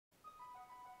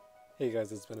Hey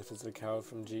guys, it's BenefitsOfaG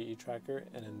from GE Tracker,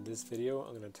 and in this video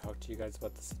I'm going to talk to you guys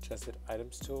about the suggested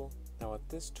items tool. Now with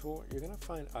this tool, you're going to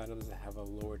find items that have a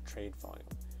lower trade volume,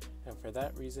 and for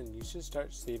that reason you should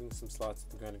start saving some slots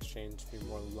at the Grand Exchange for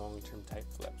more long-term type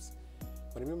flips.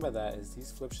 What I mean by that is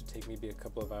these flips should take maybe a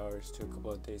couple of hours to a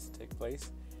couple of days to take place,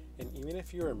 and even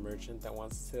if you're a merchant that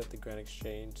wants to sit at the Grand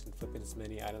Exchange and flip in as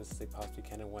many items as they possibly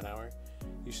can in 1 hour,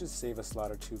 you should save a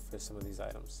slot or two for some of these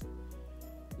items.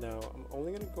 Now, I'm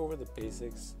only going to go over the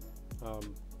basics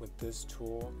with this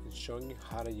tool and showing you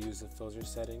how to use the filter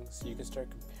settings so you can start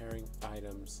comparing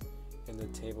items in the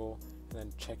table and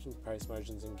then checking price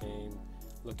margins in game,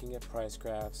 looking at price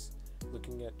graphs,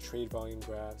 looking at trade volume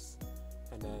graphs,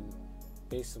 and then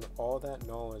based on all that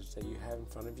knowledge that you have in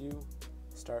front of you,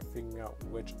 start figuring out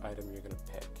which item you're going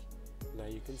to pick. Now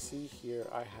you can see here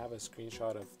I have a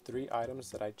screenshot of 3 items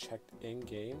that I checked in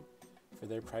game for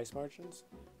their price margins,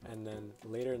 and then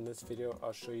later in this video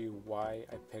I'll show you why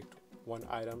I picked one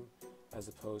item as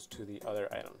opposed to the other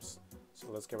items. So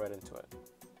let's get right into it.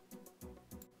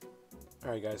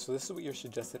 Alright guys, so this is what your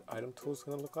suggested item tool is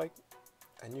going to look like,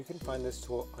 and you can find this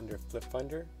tool under Flip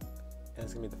Finder, and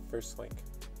it's going to be the first link.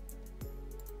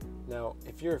 Now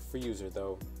if you're a free user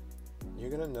though, you're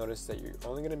going to notice that you're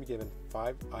only going to be given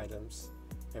 5 items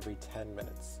every 10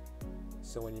 minutes.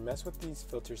 So when you mess with these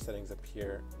filter settings up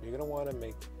here, you're going to want to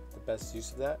make the best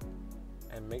use of that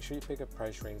and make sure you pick a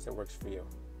price range that works for you.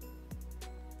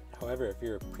 However, if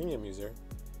you're a premium user,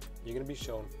 you're going to be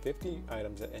shown 50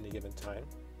 items at any given time,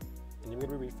 and you're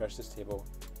going to refresh this table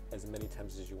as many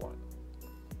times as you want.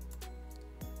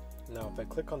 Now if I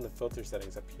click on the filter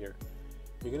settings up here,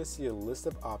 you're going to see a list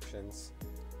of options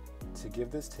to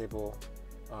give this table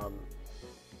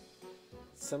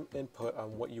some input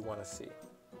on what you want to see.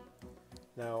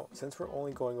 Now, since we're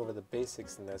only going over the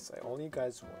basics in this, I only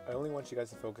want you guys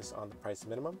to focus on the price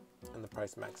minimum and the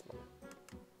price maximum.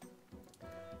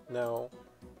 Now,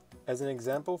 as an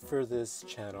example for this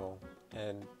channel,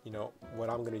 and what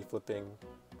I'm going to be flipping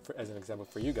as an example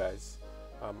for you guys,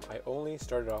 I only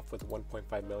started off with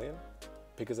 1.5 million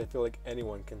because I feel like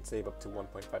anyone can save up to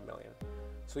 1.5 million.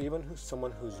 So even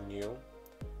someone who's new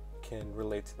can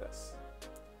relate to this.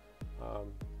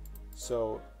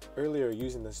 So earlier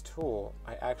using this tool,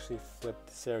 I actually flipped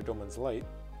Sarah Dolman's Light.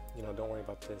 Don't worry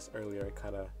about this. Earlier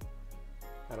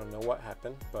I don't know what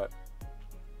happened, but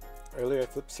earlier I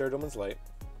flipped Sarah Dolman's Light,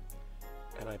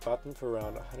 and I bought them for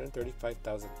around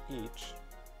 135,000 each,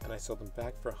 and I sold them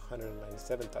back for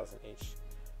 197,000 each.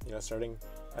 Starting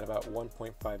at about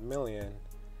 1.5 million,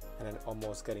 and then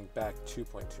almost getting back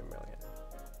 2.2 million.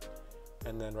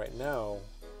 And then right now,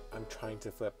 I'm trying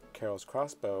to flip Carol's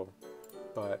crossbow,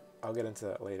 but I'll get into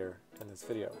that later in this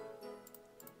video.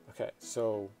 Okay,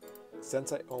 so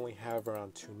since I only have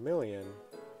around 2 million,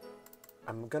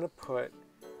 I'm gonna put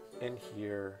in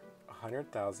here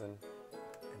 100,000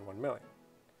 and 1 million.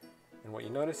 And what you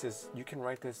notice is you can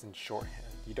write this in shorthand.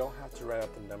 You don't have to write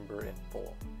out the number in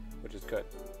full, which is good.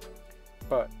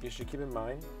 But you should keep in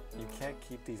mind, you can't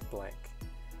keep these blank.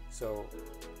 So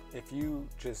if you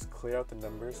just clear out the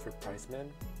numbers for price min,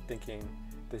 thinking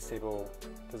this table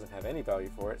doesn't have any value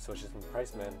for it, so it's just from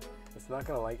price min, it's not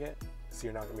going to like it, so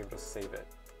you're not going to be able to save it.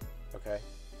 Okay?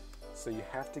 So you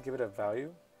have to give it a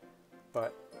value,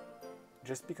 but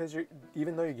just because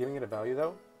even though you're giving it a value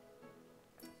though,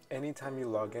 anytime you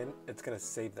log in, it's going to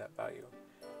save that value.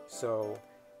 So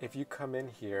if you come in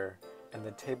here and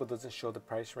the table doesn't show the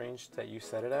price range that you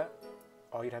set it at,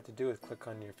 all you'd have to do is click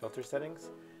on your filter settings,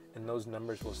 and those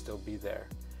numbers will still be there.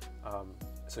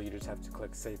 So you just have to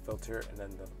click Save Filter, and then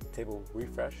the table will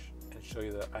refresh and show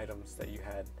you the items that you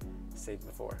had saved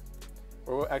before.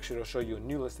 Or actually it'll show you a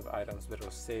new list of items, but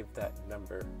it'll save that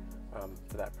number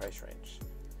for that price range.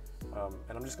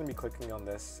 And I'm just going to be clicking on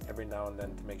this every now and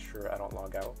then to make sure I don't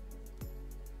log out.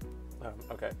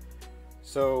 Okay,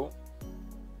 so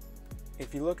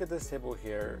if you look at this table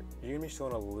here, you're going to be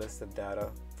shown a list of data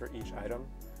for each item.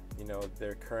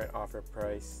 Their current offer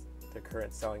price, their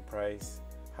current selling price,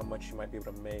 how much you might be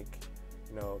able to make,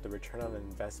 the return on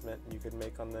investment you could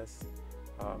make on this,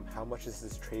 how much this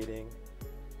is trading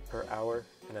per hour,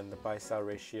 and then the buy-sell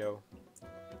ratio.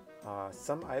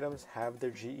 Some items have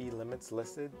their GE limits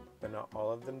listed, but not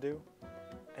all of them do.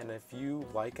 And if you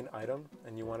like an item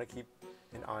and you want to keep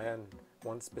an eye on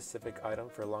one specific item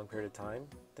for a long period of time,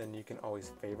 then you can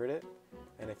always favorite it.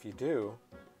 And if you do,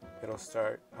 it'll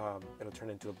turn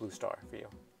into a blue star for you.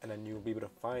 And then you'll be able to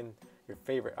find your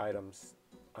favorite items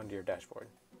under your dashboard.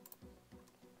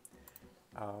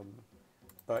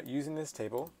 But using this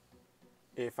table,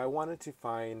 if I wanted to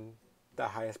find the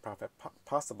highest profit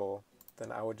possible,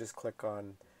 then I would just click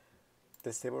on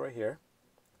this table right here,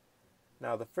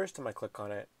 Now the first time I click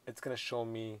on it, it's going to show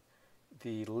me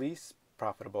the least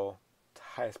profitable to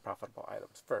highest profitable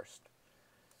items first.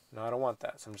 Now I don't want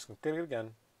that, so I'm just going to click it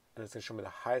again, and it's going to show me the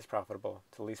highest profitable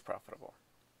to least profitable.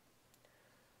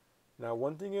 Now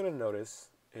one thing you're going to notice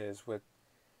is with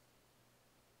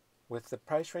the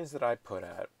price range that I put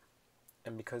at,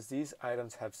 and because these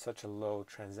items have such a low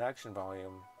transaction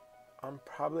volume, I'm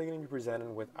probably going to be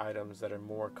presented with items that are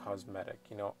more cosmetic,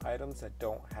 items that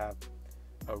don't have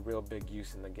a real big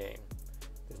use in the game.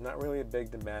 There's not really a big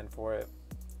demand for it,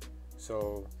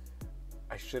 so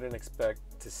I shouldn't expect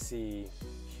to see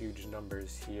huge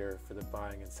numbers here for the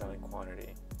buying and selling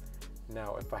quantity.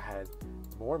 Now, if I had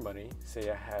more money,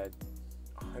 say I had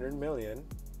 100 million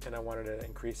and I wanted to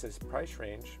increase this price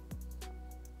range,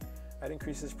 I'd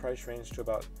increase this price range to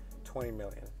about 20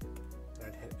 million. And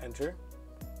I'd hit enter,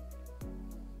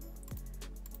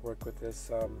 work with this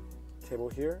table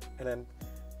here, and then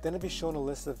it'd be shown a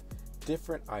list of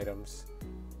different items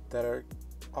that are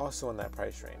also in that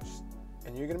price range.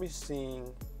 And you're going to be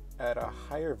seeing at a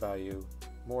higher value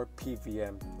more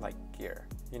PVM like gear,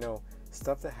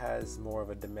 stuff that has more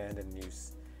of a demand and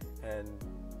use. And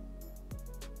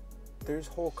there's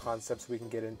whole concepts we can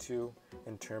get into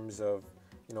in terms of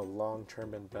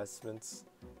long-term investments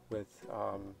with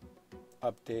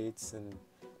updates and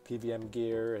PVM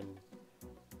gear and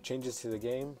changes to the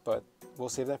game, but we'll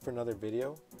save that for another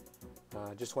video.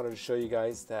 Just wanted to show you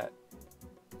guys that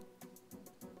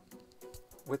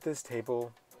with this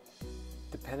table,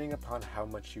 depending upon how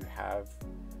much you have,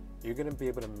 you're going to be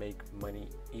able to make money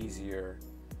easier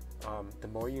the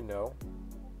more you know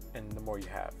and the more you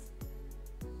have.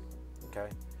 Okay,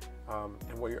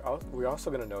 and what we're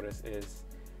also going to notice is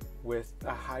with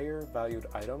a higher valued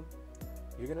item,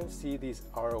 you're going to see these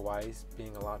ROIs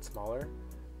being a lot smaller,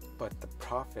 but the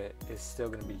profit is still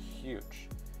going to be huge.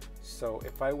 So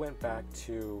if I went back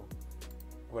to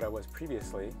what I was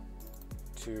previously,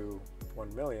 to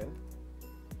 1 million,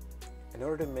 in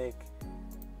order to make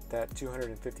that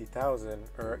 250,000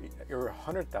 or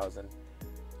 100,000,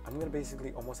 I'm going to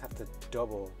basically almost have to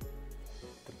double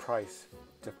the price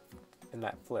in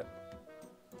that flip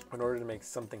in order to make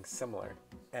something similar.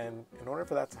 And in order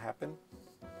for that to happen,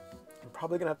 I'm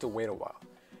probably going to have to wait a while.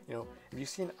 If you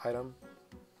see an item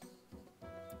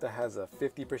that has a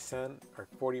 50% or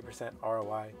 40%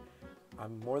 ROI,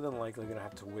 I'm more than likely going to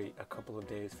have to wait a couple of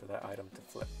days for that item to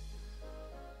flip.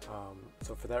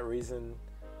 So for that reason,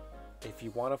 if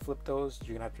you want to flip those,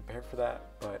 you're going to have to prepare for that.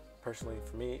 But personally,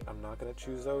 for me, I'm not going to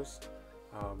choose those.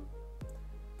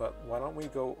 But why don't we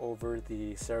go over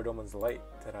the Ceredomin's Light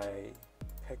that I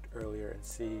picked earlier and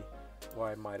see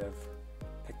why I might have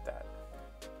picked that.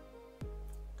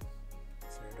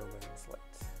 Ceredomin's Light.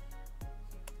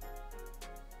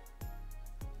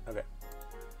 Okay,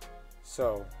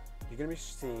 so you're going to be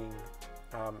seeing,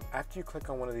 after you click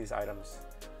on one of these items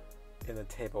in the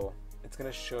table, it's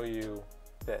going to show you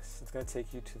this. It's going to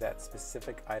take you to that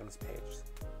specific items page,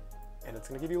 and it's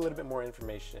going to give you a little bit more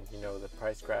information, the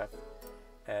price graph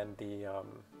and the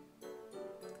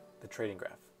trading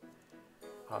graph.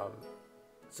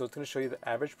 So it's going to show you the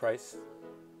average price,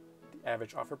 the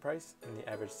average offer price, and the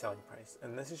average selling price.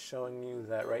 And this is showing you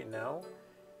that right now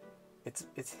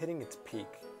it's hitting its peak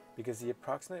because the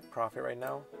approximate profit right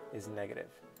now is negative.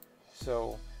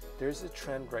 So there's a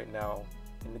trend right now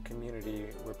in the community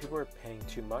where people are paying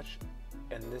too much,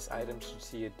 and this item should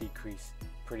see a decrease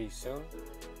pretty soon.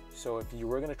 So if you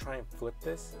were going to try and flip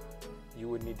this, you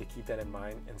would need to keep that in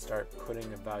mind and start putting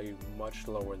a value much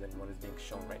lower than what is being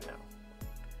shown right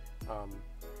now.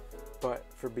 But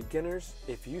for beginners,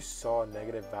 if you saw a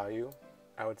negative value,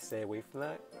 I would stay away from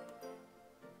that.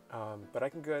 But I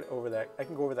can go over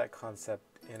that concept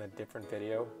in a different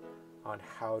video on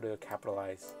how to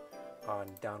capitalize on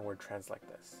downward trends like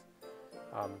this.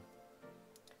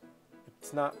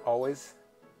 It's not always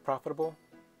profitable,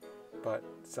 but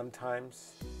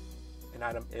sometimes an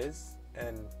item is,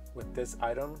 and with this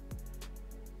item,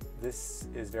 this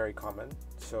is very common.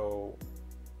 So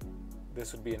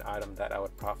this would be an item that I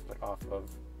would profit off of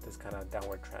this kind of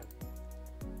downward trend.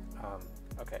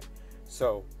 Okay,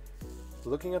 so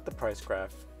looking at the price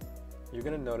graph, you're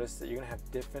going to notice that you're going to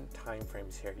have different time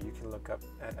frames here. You can look up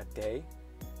at a day,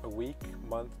 a week,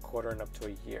 month, quarter, and up to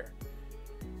a year.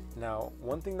 Now,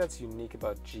 one thing that's unique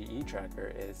about GE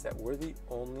Tracker is that we're the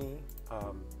only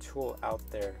tool out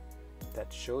there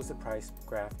that shows the price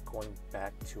graph going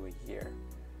back to a year.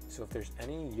 So if there's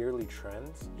any yearly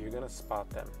trends, you're going to spot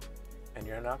them, and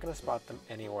you're not going to spot them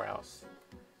anywhere else.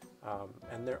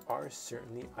 And there are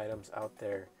certainly items out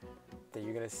there that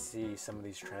you're going to see some of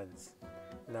these trends.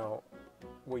 Now,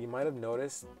 what you might have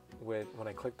noticed when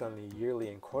I clicked on the yearly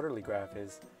and quarterly graph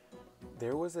is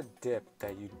there was a dip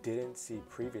that you didn't see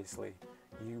previously.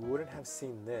 You wouldn't have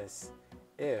seen this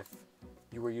if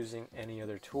you were using any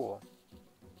other tool.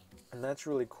 And that's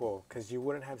really cool because you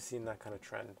wouldn't have seen that kind of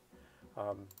trend.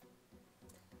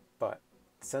 But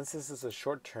since this is a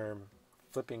short-term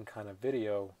flipping kind of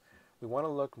video, we want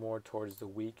to look more towards the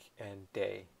week and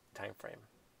day time frame.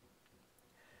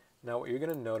 Now what you're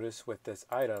going to notice with this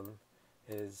item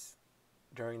is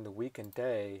during the week and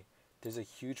day, there's a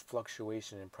huge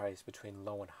fluctuation in price between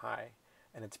low and high,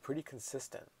 and it's pretty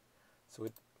consistent. So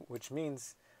which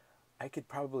means I could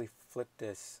probably flip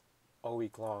this all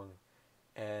week long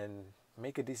and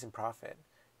make a decent profit.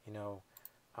 You know,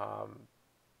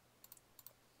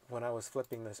 when I was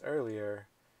flipping this earlier,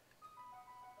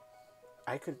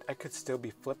 I could still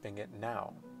be flipping it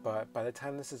now, but by the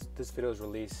time this video is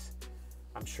released,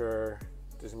 I'm sure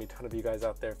there's gonna be a ton of you guys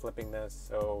out there flipping this,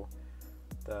 so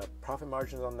the profit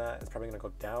margins on that is probably gonna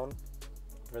go down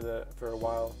for a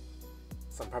while.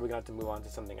 So I'm probably gonna have to move on to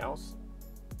something else,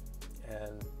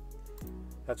 and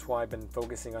that's why I've been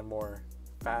focusing on more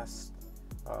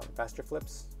faster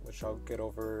flips, which I'll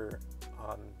go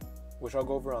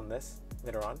over on this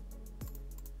later on.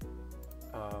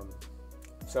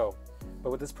 But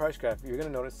with this price graph, you're going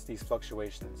to notice these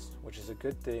fluctuations, which is a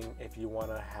good thing if you want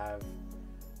to have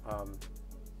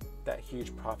that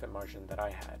huge profit margin that I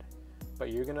had.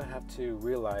 But you're going to have to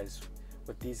realize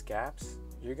with these gaps,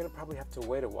 you're going to probably have to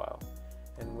wait a while.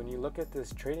 And when you look at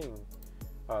this trade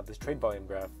volume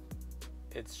graph,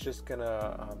 it's just going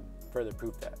to further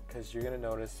prove that, because you're going to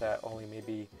notice that only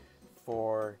maybe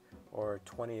 4 or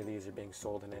 20 of these are being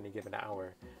sold in any given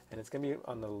hour, and it's going to be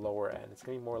on the lower end. It's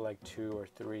going to be more like 2 or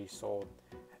 3 sold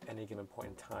at any given point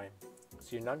in time.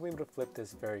 So you're not going to be able to flip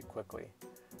this very quickly.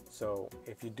 So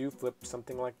if you do flip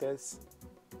something like this,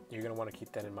 you're going to want to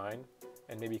keep that in mind,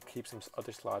 and maybe keep some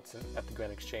other slots at the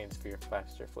Grand Exchange for your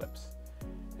faster flips.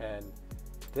 And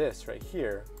this right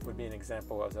here would be an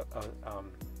example of a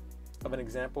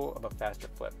faster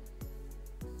flip.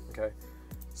 Okay,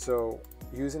 so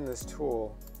using this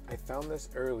tool, I found this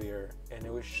earlier and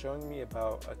it was showing me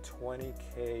about a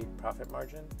 20K profit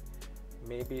margin.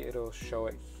 Maybe it'll show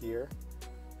it here.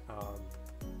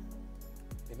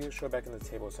 Maybe it'll show it back in the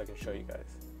table so I can show you guys.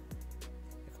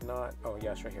 If not, oh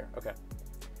yeah, it's right here. Okay.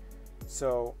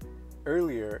 So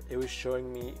earlier it was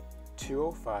showing me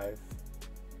 205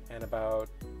 and about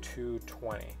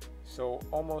 220. So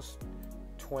almost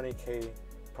 20K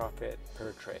profit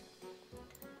per trade.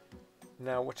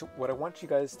 Now, what I want you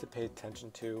guys to pay attention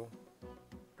to,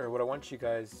 or what I want you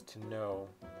guys to know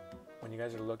when you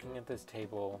guys are looking at this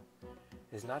table,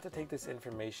 is not to take this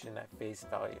information at face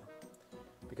value,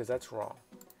 because that's wrong.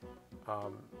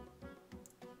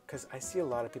 Because I see a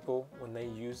lot of people, when they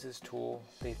use this tool,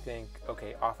 they think,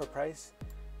 okay, offer price,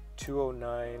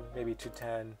 209, maybe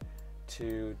 210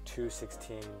 to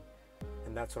 216,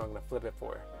 and that's what I'm going to flip it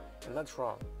for. And that's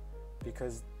wrong,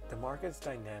 because the market's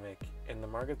dynamic and the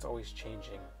market's always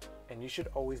changing, and you should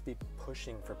always be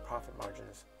pushing for profit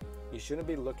margins. You shouldn't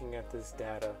be looking at this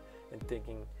data and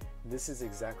thinking this is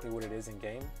exactly what it is in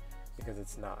game, because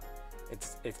it's not.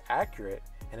 It's accurate,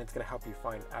 and it's going to help you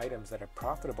find items that are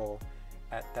profitable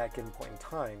at that given point in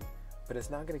time, but it's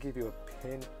not going to give you a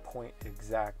pinpoint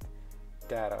exact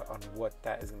data on what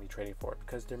that is going to be trading for,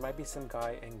 because there might be some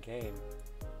guy in game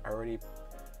already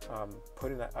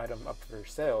putting that item up for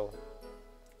sale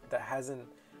that hasn't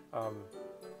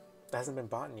been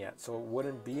bought yet, so it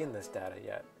wouldn't be in this data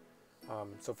yet.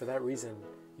 So for that reason,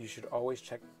 you should always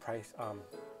check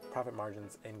profit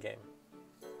margins in game.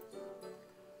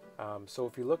 So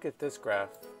if you look at this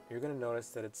graph, you're going to notice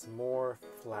that it's more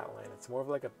flatline. It's more of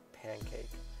like a pancake.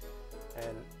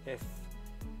 And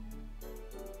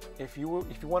if you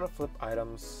want to flip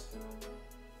items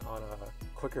on a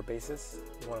quicker basis,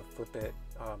 you want to flip it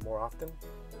more often,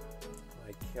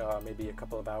 like maybe a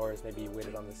couple of hours, maybe you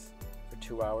waited on this for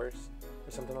 2 hours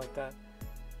or something like that,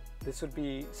 this would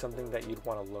be something that you'd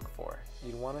want to look for.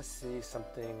 You'd want to see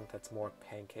something that's more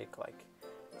pancake-like.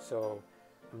 So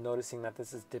I'm noticing that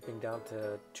this is dipping down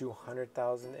to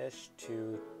 200,000-ish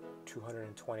to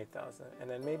 220,000, and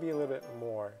then maybe a little bit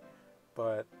more,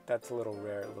 but that's a little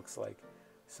rare, it looks like.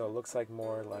 So it looks like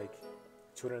more like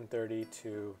 230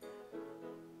 to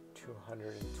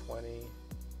 220.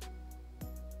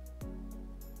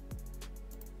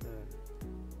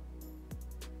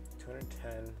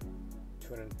 210,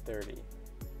 230.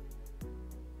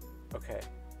 Okay,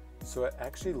 so it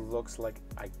actually looks like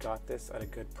I got this at a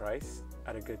good price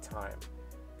at a good time,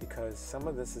 because some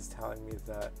of this is telling me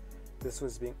that this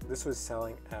was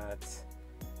selling at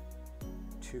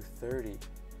 230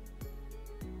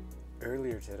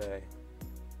 earlier today.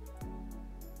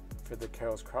 for the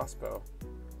Carol's crossbow,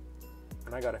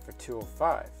 and I got it for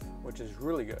 205, which is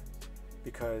really good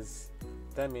because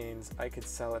that means I could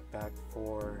sell it back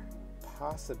for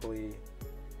possibly,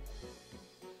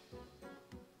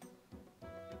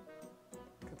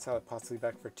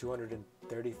 back for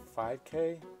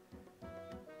 235K,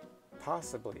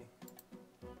 possibly.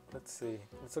 Let's see.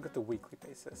 Let's look at the weekly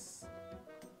basis.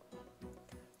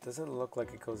 Doesn't look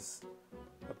like it goes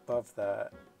above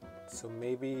that, so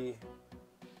maybe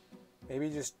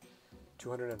just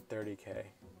 230K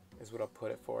is what I'll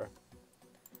put it for.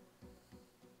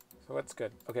 So that's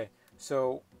good. Okay,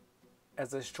 so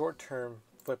as a short-term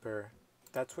flipper,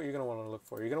 that's what you're gonna want to look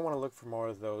for. You're gonna want to look for more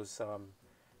of those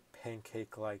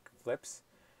pancake-like flips,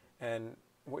 and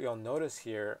what you'll notice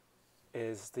here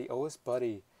is the OS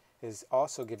Buddy is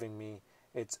also giving me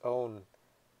its own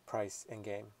price in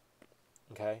game.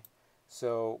 Okay,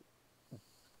 so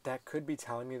that could be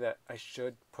telling me that I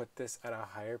should put this at a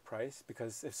higher price,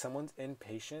 because if someone's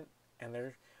impatient and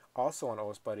they're also on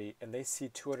OS Buddy and they see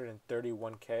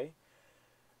 231K,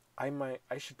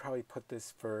 I should probably put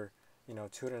this for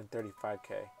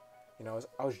 235K.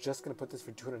 I was just gonna put this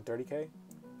for 230K,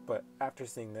 but after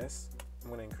seeing this,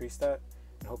 I'm gonna increase that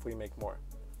and hopefully make more.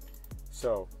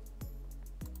 So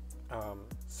I'm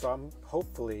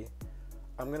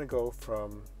gonna go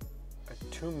from a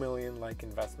 2 million like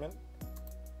investment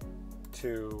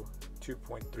to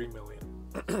 2.3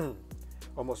 million,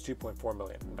 almost 2.4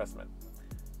 million investment,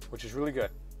 which is really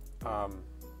good.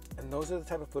 And those are the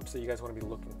type of flips that you guys want to be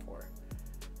looking for.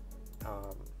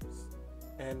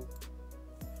 And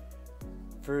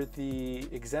for the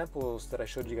examples that I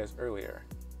showed you guys earlier,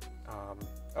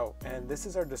 and this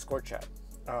is our Discord chat.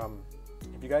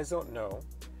 If you guys don't know,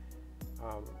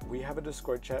 we have a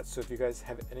Discord chat, so if you guys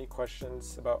have any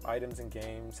questions about items in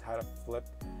games, how to flip,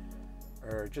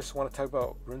 or just want to talk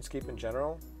about RuneScape in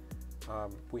general,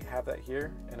 we have that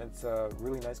here, and it's a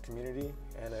really nice community.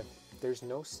 And if there's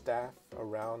no staff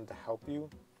around to help you,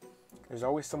 there's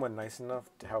always someone nice enough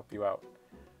to help you out.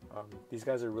 These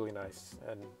guys are really nice,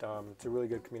 and it's a really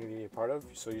good community to be a part of,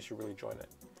 so you should really join it.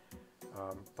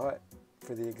 But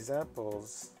for the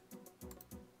examples,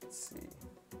 let's see.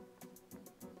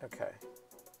 Okay.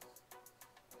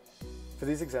 For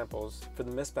these examples, for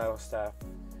the Mist Battle Staff,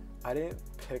 I didn't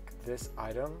pick this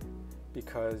item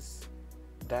because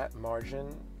that margin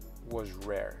was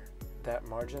rare. That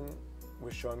margin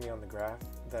was showing me on the graph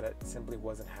that it simply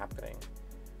wasn't happening.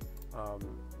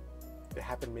 It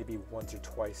happened maybe once or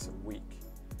twice a week,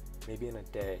 maybe in a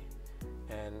day,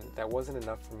 and that wasn't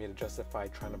enough for me to justify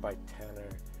trying to buy 10 or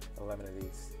 11 of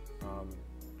these.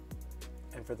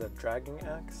 And for the Dragon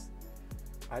Axe,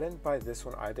 I didn't buy this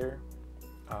one either,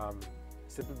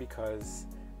 simply because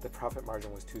the profit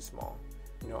margin was too small.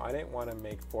 I didn't want to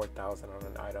make 4,000 on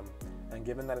an item, and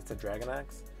given that it's a Dragon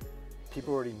Axe,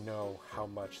 people already know how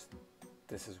much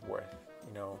this is worth.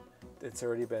 It's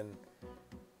already been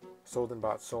sold and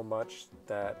bought so much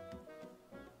that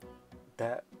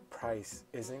that price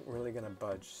isn't really gonna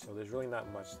budge, so there's really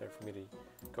not much there for me to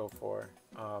go for.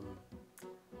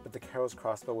 But the Carol's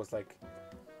crossbow was like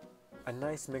a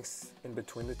nice mix in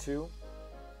between the two,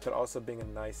 but also being a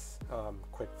nice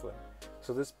quick flip.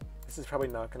 So this is probably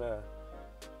not gonna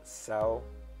sell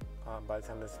by the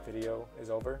time this video is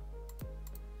over,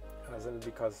 simply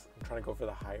because I'm trying to go for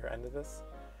the higher end of this.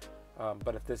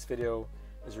 But if this video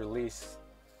is released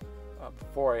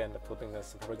before I end up flipping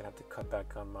this, I'm probably gonna have to cut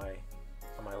back on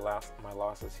my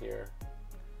losses here,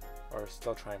 or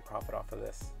still try and profit off of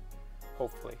this,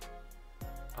 hopefully.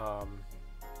 So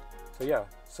yeah,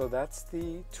 so that's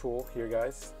the tool here,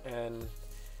 guys. And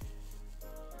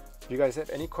if you guys have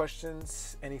any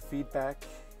questions, any feedback,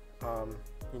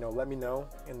 let me know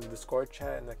in the Discord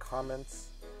chat, in the comments.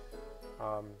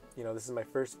 This is my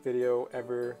first video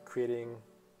ever creating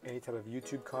any type of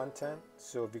YouTube content,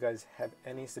 so if you guys have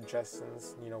any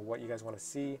suggestions, what you guys want to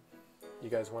see, you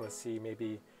guys want to see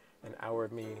maybe an hour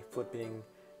of me flipping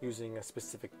using a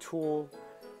specific tool,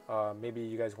 maybe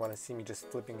you guys want to see me just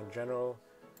flipping in general,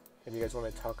 if you guys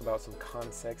want to talk about some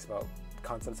concepts about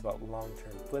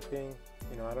long-term flipping,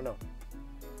 I don't know,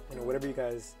 whatever you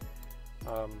guys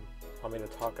want me to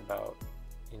talk about,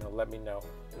 let me know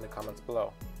in the comments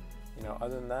below.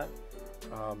 Other than that,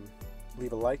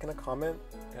 leave a like and a comment,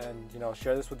 and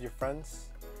share this with your friends.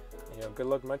 Good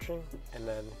luck munching, and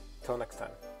then till next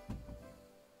time.